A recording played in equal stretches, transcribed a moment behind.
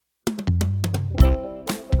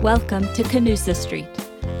Welcome to Canusa Street,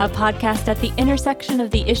 a podcast at the intersection of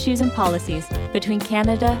the issues and policies between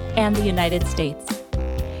Canada and the United States.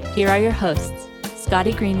 Here are your hosts,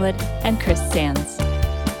 Scotty Greenwood and Chris Sands.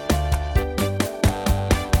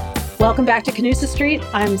 Welcome back to Canusa Street.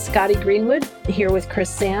 I'm Scotty Greenwood here with Chris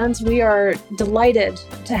Sands. We are delighted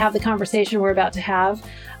to have the conversation we're about to have.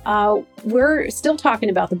 We're still talking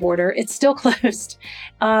about the border. It's still closed,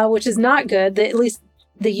 which is not good. At least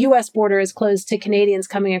the U.S. border is closed to Canadians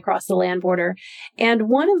coming across the land border. And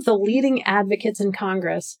one of the leading advocates in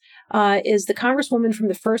Congress is the Congresswoman from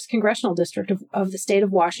the 1st Congressional District of the state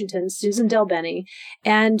of Washington, Suzan DelBene.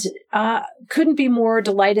 And couldn't be more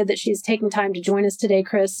delighted that she's taking time to join us today,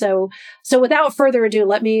 Chris. So without further ado,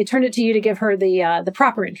 let me turn it to you to give her the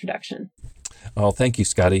proper introduction. Oh, thank you,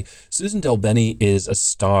 Scotty. Suzan DelBene is a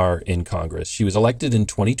star in Congress. She was elected in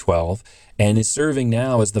 2012 and is serving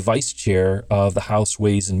now as the vice chair of the House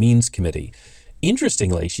Ways and Means Committee.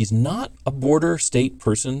 Interestingly, she's not a border state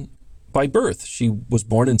person by birth. She was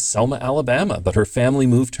born in Selma, Alabama, but her family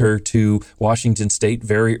moved her to Washington State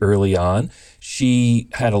very early on. She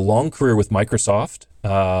had a long career with Microsoft,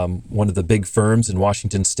 one of the big firms in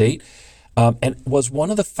Washington State, and was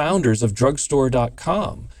one of the founders of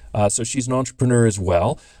drugstore.com. So she's an entrepreneur as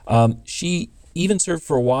well. She even served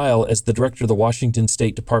for a while as the director of the Washington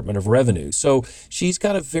State Department of Revenue. So she's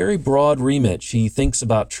got a very broad remit. She thinks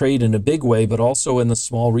about trade in a big way, but also in the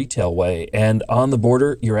small retail way. And on the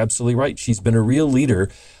border, you're absolutely right. She's been a real leader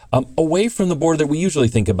away from the border that we usually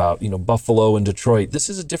think about, Buffalo and Detroit. This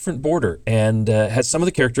is a different border and has some of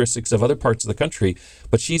the characteristics of other parts of the country,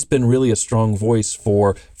 but she's been really a strong voice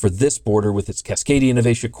for this border with its Cascadia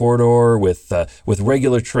Innovation Corridor, with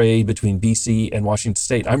regular trade between BC and Washington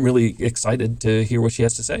State. I'm really excited to hear what she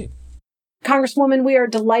has to say. Congresswoman, we are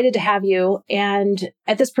delighted to have you. And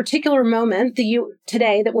at this particular moment,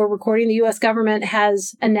 today that we're recording, the U.S. government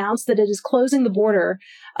has announced that it is closing the border,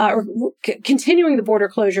 continuing the border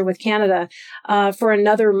closure with Canada for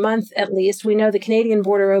another month at least. We know the Canadian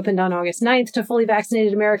border opened on August 9th to fully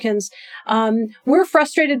vaccinated Americans. We're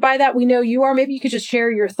frustrated by that. We know you are. Maybe you could just share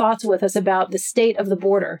your thoughts with us about the state of the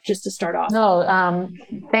border, just to start off. No,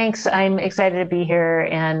 thanks. I'm excited to be here.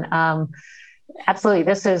 And absolutely.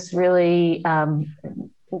 This is really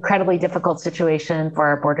incredibly difficult situation for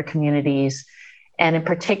our border communities. And in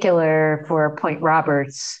particular for Point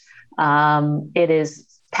Roberts, it is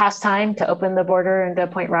past time to open the border into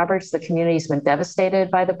Point Roberts. The community's been devastated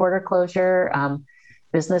by the border closure.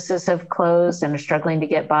 Businesses have closed and are struggling to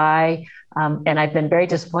get by. And I've been very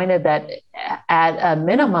disappointed that at a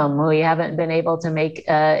minimum, we haven't been able to make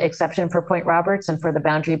an exception for Point Roberts and for the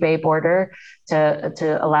Boundary Bay border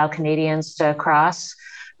to allow Canadians to cross.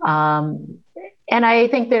 And I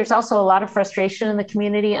think there's also a lot of frustration in the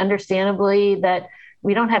community, understandably, that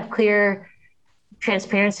we don't have clear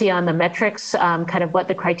transparency on the metrics, kind of what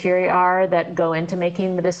the criteria are that go into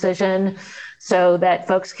making the decision, so that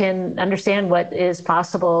folks can understand what is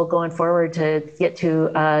possible going forward to get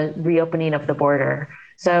to a reopening of the border.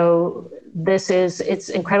 So it's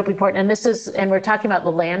incredibly important. And we're talking about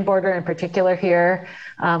the land border in particular here.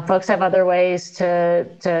 Folks have other ways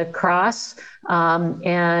to cross.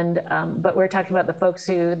 But we're talking about the folks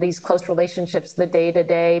these close relationships, the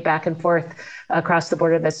day-to-day back and forth across the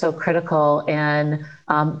border, that's so critical. And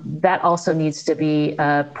that also needs to be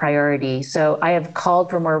a priority. So I have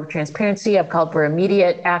called for more transparency. I've called for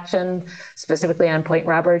immediate action, specifically on Point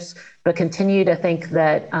Roberts, but continue to think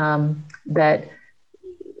that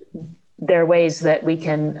there are ways that we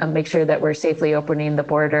can make sure that we're safely opening the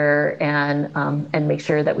border and make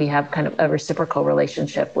sure that we have kind of a reciprocal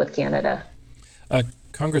relationship with Canada.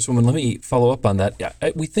 Congresswoman, let me follow up on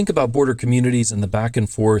that. We think about border communities and the back and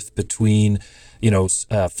forth between,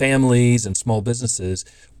 families and small businesses,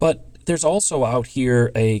 but there's also out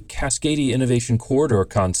here a Cascadia Innovation Corridor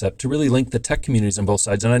concept to really link the tech communities on both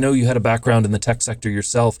sides. And I know you had a background in the tech sector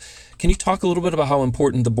yourself. Can you talk a little bit about how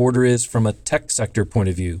important the border is from a tech sector point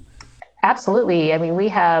of view? Absolutely. I mean, we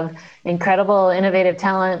have incredible, innovative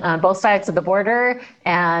talent on both sides of the border,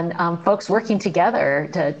 and folks working together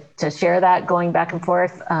to share that, going back and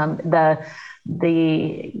forth. There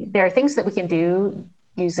are things that we can do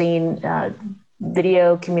using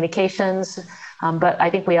video communications, but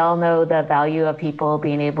I think we all know the value of people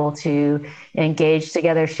being able to engage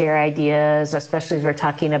together, share ideas, especially as we're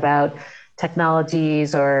talking about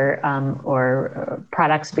technologies or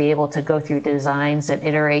products, be able to go through designs and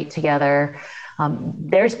iterate together.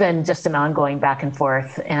 There's been just an ongoing back and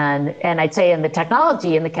forth. And I'd say in the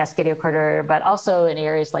technology in the Cascadia Corridor, but also in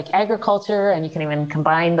areas like agriculture, and you can even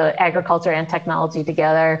combine the agriculture and technology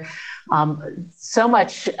together. so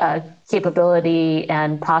much capability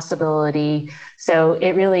and possibility. So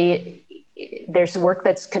there's work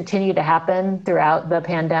that's continued to happen throughout the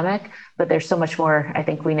pandemic, but there's so much more I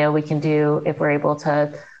think we know we can do if we're able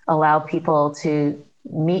to allow people to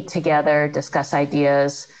meet together, discuss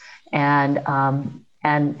ideas, and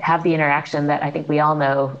have the interaction that I think we all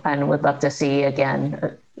know and would love to see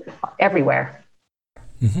again everywhere.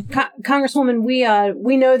 Mm-hmm. Congresswoman,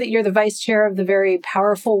 we know that you're the vice chair of the very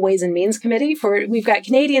powerful Ways and Means Committee. We've got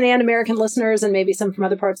Canadian and American listeners, and maybe some from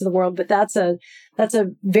other parts of the world, but that's a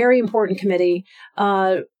very important committee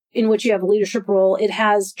in which you have a leadership role. It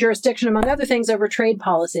has jurisdiction, among other things, over trade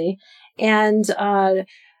policy, and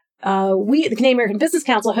we, the Canadian American Business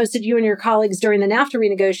Council, hosted you and your colleagues during the NAFTA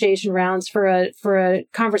renegotiation rounds for a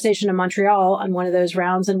conversation in Montreal on one of those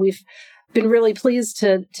rounds, and we've been really pleased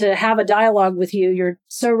to have a dialogue with you. You're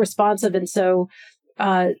so responsive and so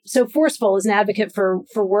forceful as an advocate for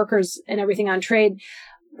workers and everything on trade.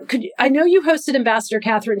 I know you hosted Ambassador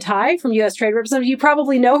Katherine Tai from U.S. Trade Representative. You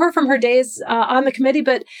probably know her from her days on the committee,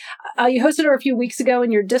 but you hosted her a few weeks ago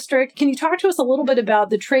in your district. Can you talk to us a little bit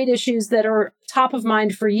about the trade issues that are top of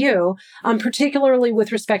mind for you, particularly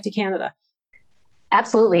with respect to Canada?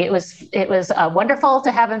 Absolutely. It was wonderful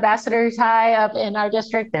to have Ambassador Tai up in our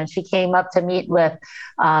district, and she came up to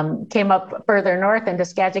came up further north into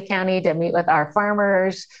Skagit County to meet with our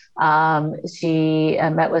farmers. She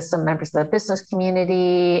met with some members of the business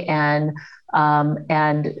community, and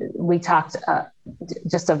we talked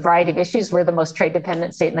just a variety of issues. We're the most trade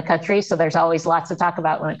dependent state in the country, so there's always lots to talk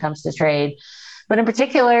about when it comes to trade. But in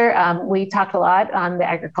particular, we talked a lot on the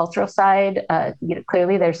agricultural side.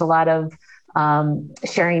 Clearly, there's a lot of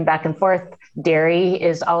sharing back and forth. Dairy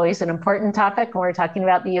is always an important topic when we're talking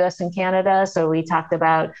about the U.S. and Canada. So we talked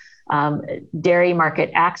about dairy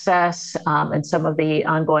market access and some of the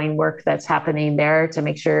ongoing work that's happening there to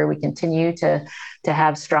make sure we continue to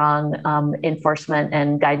have strong enforcement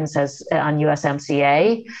and guidance on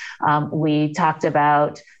USMCA. We talked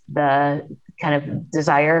about the kind of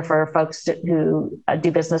desire for folks who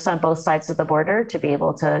do business on both sides of the border to be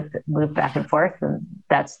able to move back and forth. And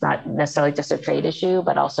that's not necessarily just a trade issue,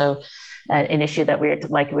 but also an issue that we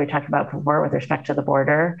were talking about before with respect to the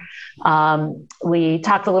border. We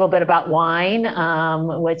talked a little bit about wine,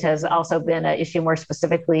 which has also been an issue more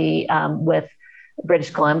specifically with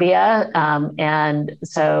British Columbia. And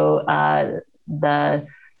so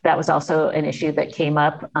that was also an issue that came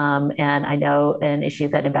up, and I know an issue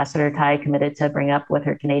that Ambassador Tai committed to bring up with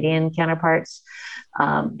her Canadian counterparts.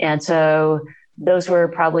 And so those were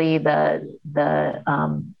probably the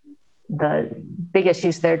big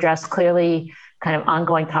issues that are addressed. Clearly, kind of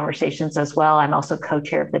ongoing conversations as well. I'm also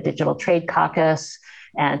co-chair of the Digital Trade Caucus,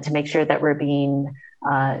 and to make sure that we're being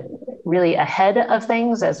really ahead of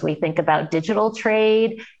things as we think about digital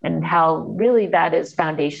trade and how really that is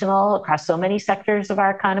foundational across so many sectors of our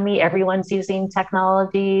economy. Everyone's using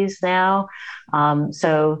technologies now.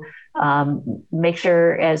 So make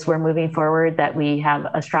sure as we're moving forward that we have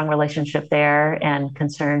a strong relationship there, and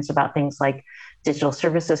concerns about things like digital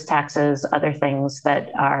services taxes, other things that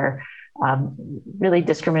are really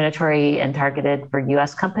discriminatory and targeted for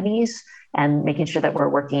U.S. companies, and making sure that we're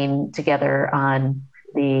working together on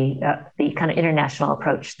the kind of international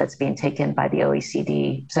approach that's being taken by the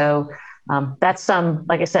OECD. So that's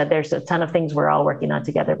like I said, there's a ton of things we're all working on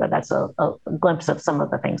together, but that's a glimpse of some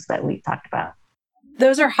of the things that we talked about.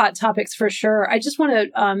 Those are hot topics for sure. I just want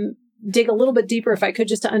to dig a little bit deeper, if I could,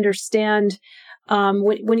 just to understand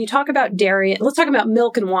when you talk about dairy. Let's talk about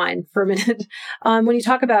milk and wine for a minute. When you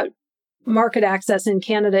talk about market access in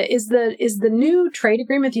Canada, is the new trade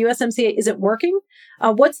agreement, the USMCA, is it working?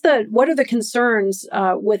 What are the concerns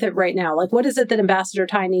with it right now? Like, what is it that Ambassador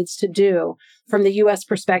Tai needs to do from the U.S.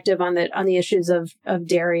 perspective on the issues of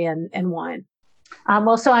dairy and wine?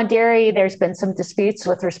 Well, so on dairy, there's been some disputes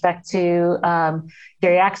with respect to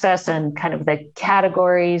dairy access and kind of the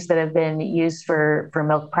categories that have been used for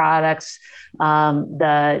milk products.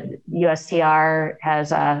 The USTR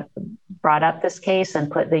has brought up this case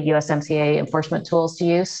and put the USMCA enforcement tools to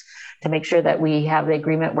use to make sure that we have the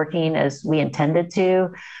agreement working as we intended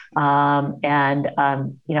to. I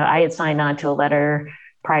had signed on to a letter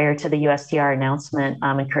prior to the USTR announcement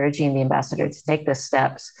encouraging the ambassador to take these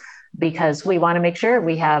steps, because we want to make sure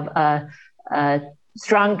we have a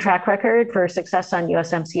strong track record for success on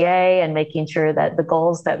USMCA and making sure that the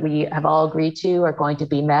goals that we have all agreed to are going to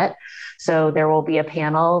be met. So there will be a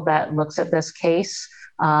panel that looks at this case.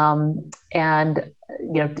 Dairy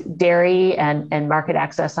and market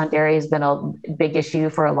access on dairy has been a big issue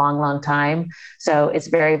for a long, long time. So it's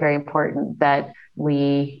very, very important that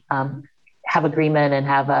we have agreement and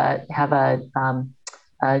have a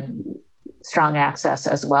strong access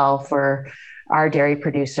as well for our dairy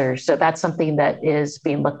producers. So that's something that is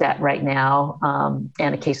being looked at right now,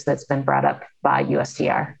 and a case that's been brought up by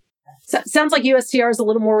USTR. So, sounds like USTR is a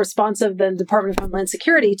little more responsive than Department of Homeland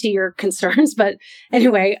Security to your concerns. But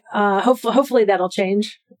anyway, hopefully that'll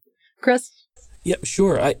change. Chris? Yeah,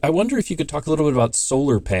 sure. I wonder if you could talk a little bit about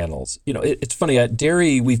solar panels. It's funny, at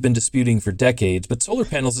dairy, we've been disputing for decades, but solar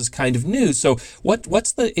panels is kind of new. So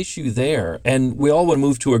what's the issue there? And we all want to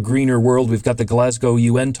move to a greener world. We've got the Glasgow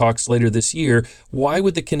UN talks later this year. Why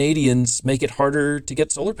would the Canadians make it harder to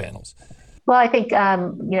get solar panels? Well, I think,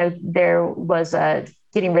 there was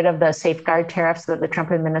getting rid of the safeguard tariffs that the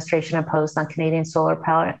Trump administration imposed on Canadian solar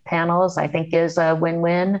panels, I think is a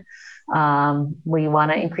win-win. We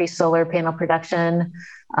want to increase solar panel production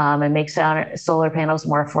and make solar panels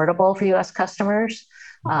more affordable for U.S. customers.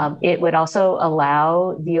 It would also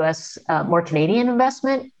allow the U.S. More Canadian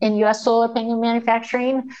investment in U.S. solar panel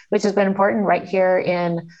manufacturing, which has been important right here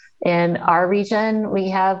in our region. We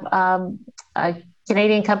have a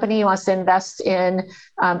Canadian company who wants to invest in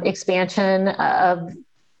expansion of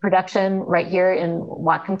production right here in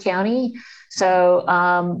Whatcom County. So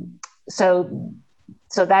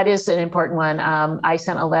that is an important one. I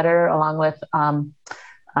sent a letter along with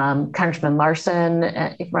Congressman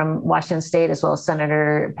Larson from Washington State, as well as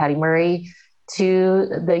Senator Patty Murray, to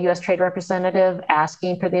the U.S. Trade Representative,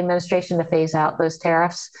 asking for the administration to phase out those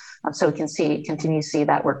tariffs, so we can continue to see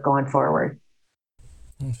that work going forward.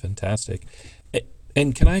 Fantastic.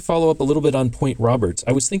 And can I follow up a little bit on Point Roberts?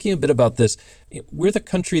 I was thinking a bit about this. We're the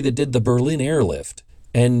country that did the Berlin airlift.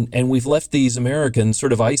 And we've left these Americans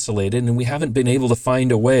sort of isolated, and we haven't been able to find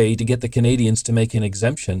a way to get the Canadians to make an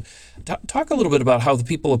exemption. Talk a little bit about how the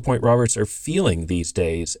people of Point Roberts are feeling these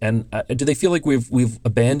days, and do they feel like we've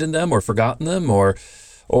abandoned them or forgotten them, or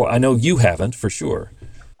I know you haven't for sure.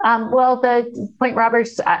 Well, the Point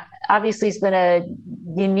Roberts obviously has been a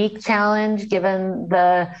unique challenge given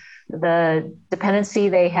the dependency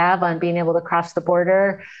they have on being able to cross the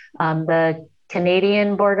border. The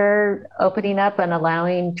Canadian border opening up and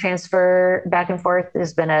allowing transfer back and forth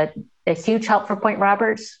has been a huge help for Point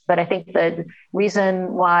Roberts. But I think the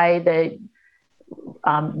reason why the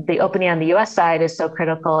opening on the U.S. side is so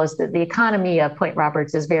critical is that the economy of Point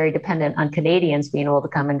Roberts is very dependent on Canadians being able to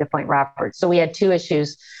come into Point Roberts. So we had two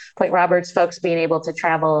issues: Point Roberts folks being able to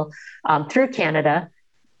travel through Canada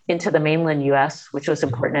into the mainland U.S., which was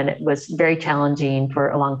important, and it was very challenging for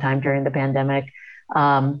a long time during the pandemic.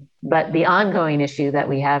 But the ongoing issue that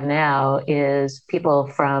we have now is people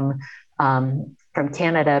from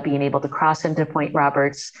Canada being able to cross into Point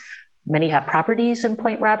Roberts. Many have properties in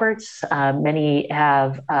Point Roberts. Many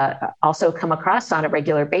have also come across on a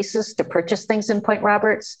regular basis to purchase things in Point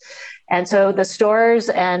Roberts. And so the stores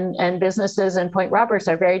and businesses in Point Roberts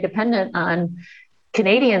are very dependent on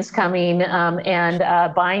Canadians coming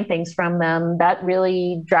and buying things from them. That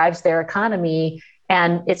really drives their economy.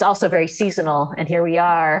 And it's also very seasonal. And here we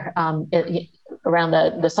are around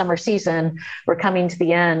the summer season. We're coming to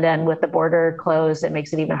the end. And with the border closed, it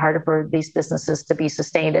makes it even harder for these businesses to be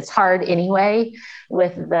sustained. It's hard anyway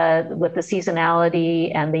with the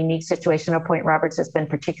seasonality, and the unique situation of Point Roberts has been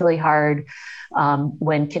particularly hard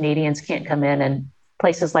when Canadians can't come in. And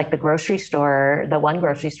places like the grocery store, the one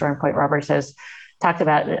grocery store in Point Roberts has talked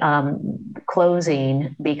about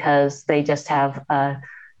closing because they just have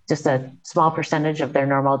just a small percentage of their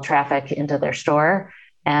normal traffic into their store.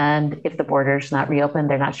 And if the border's not reopened,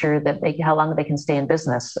 they're not sure that how long they can stay in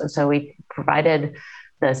business. So we provided,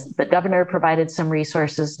 the governor provided some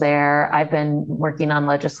resources there. I've been working on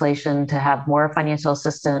legislation to have more financial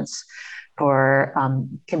assistance for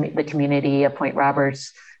the community of Point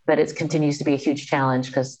Roberts, but it continues to be a huge challenge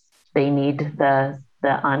because they need the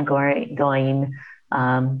ongoing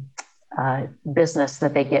business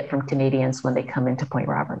that they get from Canadians when they come into Point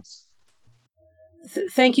Roberts.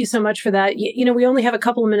 Thank you so much for that. We only have a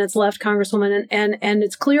couple of minutes left, Congresswoman, and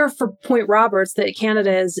it's clear for Point Roberts that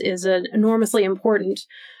Canada is an enormously important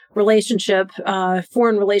relationship,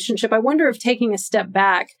 foreign relationship. I wonder if taking a step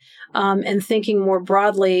back and thinking more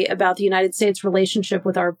broadly about the United States relationship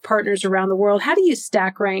with our partners around the world, how do you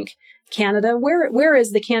stack rank Canada? Where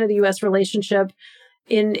is the Canada-U.S. relationship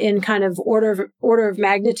in kind of order of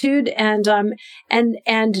magnitude, and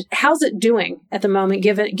how's it doing at the moment,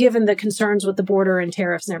 given the concerns with the border and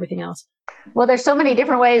tariffs and everything else? Well, there's so many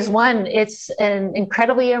different ways. One, it's an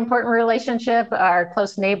incredibly important relationship, our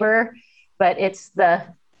close neighbor, but it's the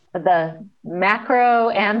macro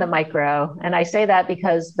and the micro. And I say that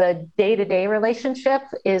because the day-to-day relationship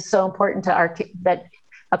is so important to that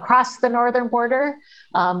across the northern border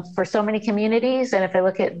for so many communities. And if I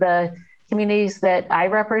look at the communities that I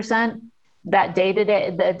represent, that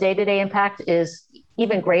the day-to-day impact is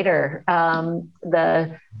even greater.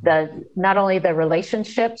 The not only the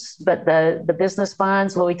relationships, but the business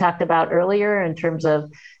bonds, what we talked about earlier in terms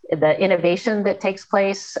of the innovation that takes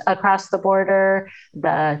place across the border,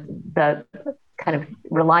 the kind of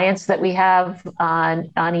reliance that we have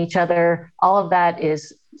on each other. All of that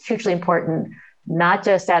is hugely important, not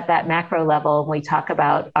just at that macro level when we talk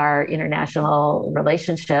about our international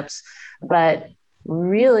relationships, but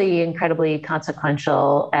really incredibly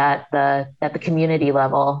consequential at the community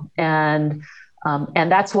level. And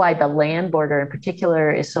that's why the land border in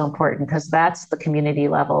particular is so important, because that's the community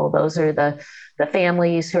level. Those are the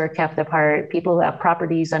families who are kept apart, people who have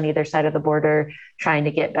properties on either side of the border trying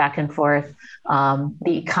to get back and forth,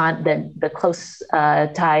 the close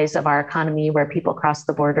ties of our economy where people cross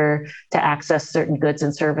the border to access certain goods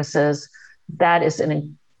and services. That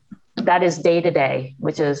is day to day,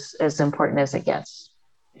 which is as important as it gets.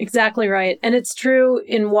 Exactly right. And it's true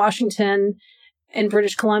in Washington and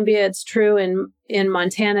British Columbia. It's true in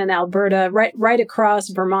Montana and Alberta, right across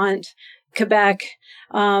Vermont, Quebec,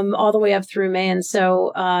 all the way up through Maine.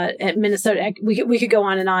 So at Minnesota, we could go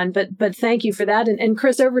on and on, but thank you for that. And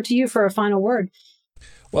Chris, over to you for a final word.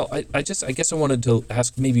 Well, I guess I wanted to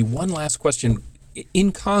ask maybe one last question.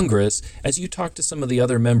 In Congress, as you talk to some of the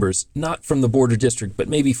other members, not from the border district, but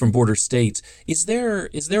maybe from border states, is there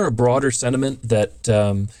a broader sentiment that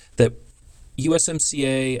that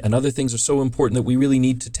USMCA and other things are so important that we really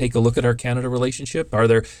need to take a look at our Canada relationship? Are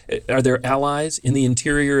there allies in the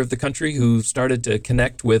interior of the country who started to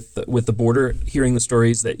connect with the border, hearing the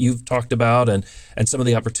stories that you've talked about and some of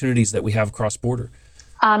the opportunities that we have cross border?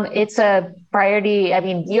 It's a priority. I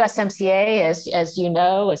mean, USMCA, as you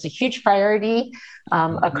know, is a huge priority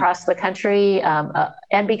across the country.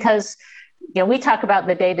 And because, we talk about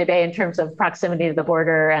the day-to-day in terms of proximity to the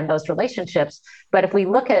border and those relationships. But if we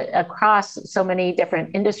look at across so many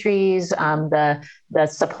different industries, the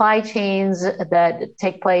supply chains that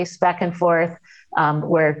take place back and forth,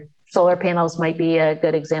 where solar panels might be a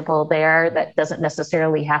good example there. That doesn't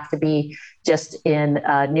necessarily have to be just in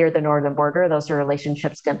near the northern border. Those are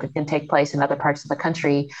relationships that can take place in other parts of the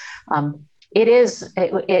country. It is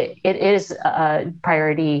a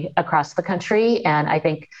priority across the country, and I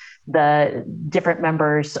think the different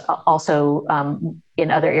members also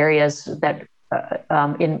in other areas that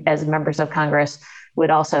as members of Congress would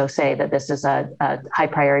also say that this is a high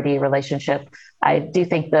priority relationship. I do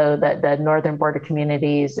think, though, that the northern border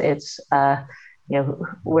communities, it's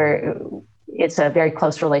where it's a very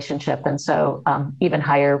close relationship, and so even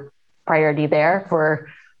higher priority there for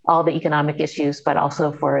all the economic issues, but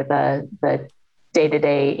also for the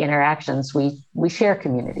day-to-day interactions. We share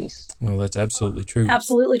communities. Well, that's absolutely true.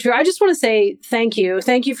 Absolutely true. I just want to say thank you.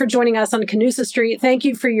 Thank you for joining us on Canusa Street. Thank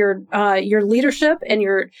you for your leadership and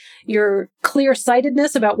your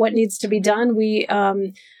clear-sightedness about what needs to be done. We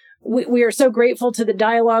are so grateful to the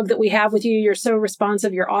dialogue that we have with you. You're so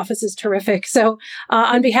responsive. Your office is terrific. So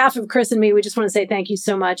on behalf of Chris and me, we just want to say thank you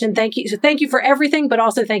so much. And thank you for everything, but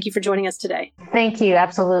also thank you for joining us today. Thank you.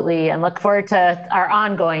 Absolutely. And look forward to our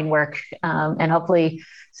ongoing work and hopefully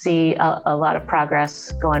see a lot of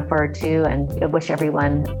progress going forward too. And I wish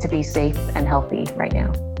everyone to be safe and healthy right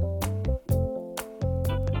now.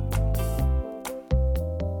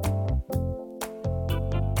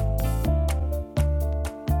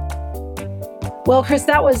 Well, Chris,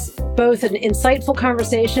 that was both an insightful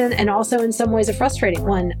conversation and also in some ways a frustrating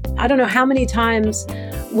one. I don't know how many times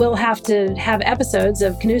we'll have to have episodes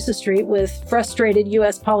of Canusa Street with frustrated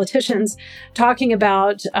U.S. politicians talking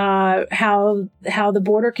about how the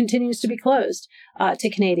border continues to be closed to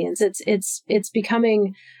Canadians. It's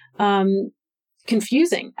becoming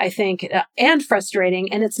confusing, I think, and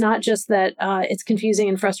frustrating. And it's not just that it's confusing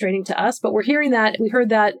and frustrating to us, but we heard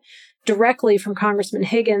that directly from Congressman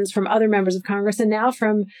Higgins, from other members of Congress, and now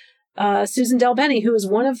from Suzan DelBene, who is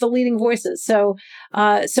one of the leading voices. So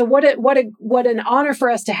what an honor for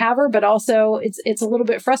us to have her, but also it's a little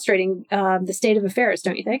bit frustrating, the state of affairs,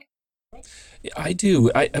 don't you think? I do.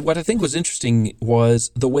 What I think was interesting was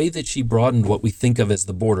the way that she broadened what we think of as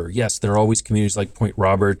the border. Yes, there are always communities like Point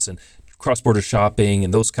Roberts and cross-border shopping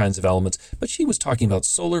and those kinds of elements. But she was talking about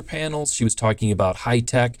solar panels. She was talking about high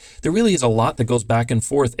tech. There really is a lot that goes back and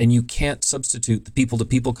forth, and you can't substitute the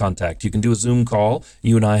people-to-people contact. You can do a Zoom call.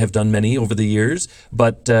 You and I have done many over the years,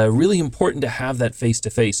 but really important to have that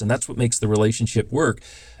face-to-face, and that's what makes the relationship work.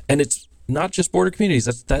 And it's not just border communities.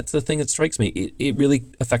 That's the thing that strikes me. It really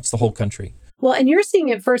affects the whole country. Well, and you're seeing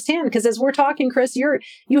it firsthand because as we're talking, Chris,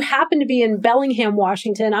 you happen to be in Bellingham,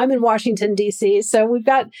 Washington. I'm in Washington, D.C. So we've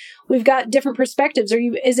got different perspectives.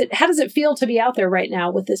 How does it feel to be out there right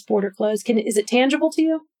now with this border closed? Is it tangible to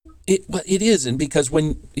you? It isn't, because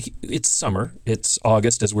when it's summer, it's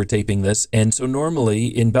August as we're taping this, and so normally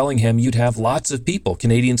in Bellingham you'd have lots of people,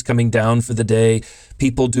 Canadians coming down for the day,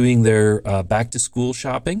 people doing their back-to-school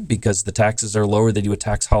shopping because the taxes are lower. They do a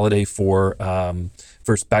tax holiday for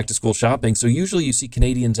back-to-school shopping, so usually you see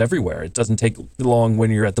Canadians everywhere. It doesn't take long when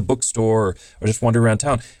you're at the bookstore or just wandering around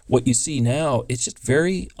town. What you see now, it's just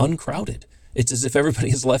very uncrowded. It's as if everybody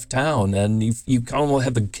has left town, and you kind of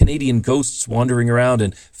have the Canadian ghosts wandering around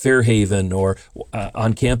in Fairhaven or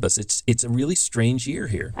on campus. It's a really strange year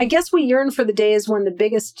here. I guess we yearn for the days when the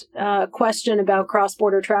biggest question about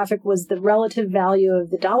cross-border traffic was the relative value of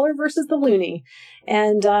the dollar versus the loonie.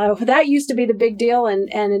 And that used to be the big deal, and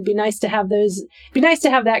it'd be nice to have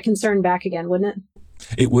that concern back again, wouldn't it?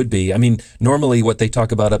 It would be. I mean, normally what they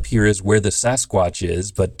talk about up here is where the Sasquatch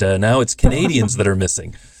is, but now it's Canadians that are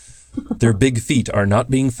missing. Their big feet are not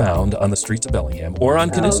being found on the streets of Bellingham or on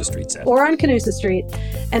Canusa Street, Sam. Or on Canusa Street.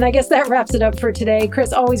 And I guess that wraps it up for today.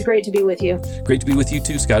 Chris, always great to be with you. Great to be with you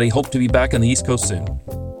too, Scotty. Hope to be back on the East Coast soon.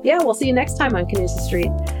 Yeah, we'll see you next time on Canusa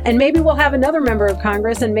Street. And maybe we'll have another member of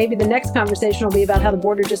Congress, and maybe the next conversation will be about how the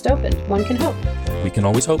border just opened. One can hope. We can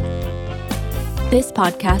always hope. This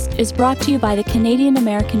podcast is brought to you by the Canadian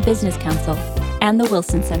American Business Council and the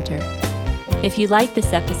Wilson Center. If you like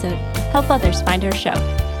this episode, help others find our show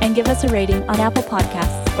and give us a rating on Apple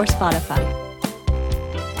Podcasts or Spotify.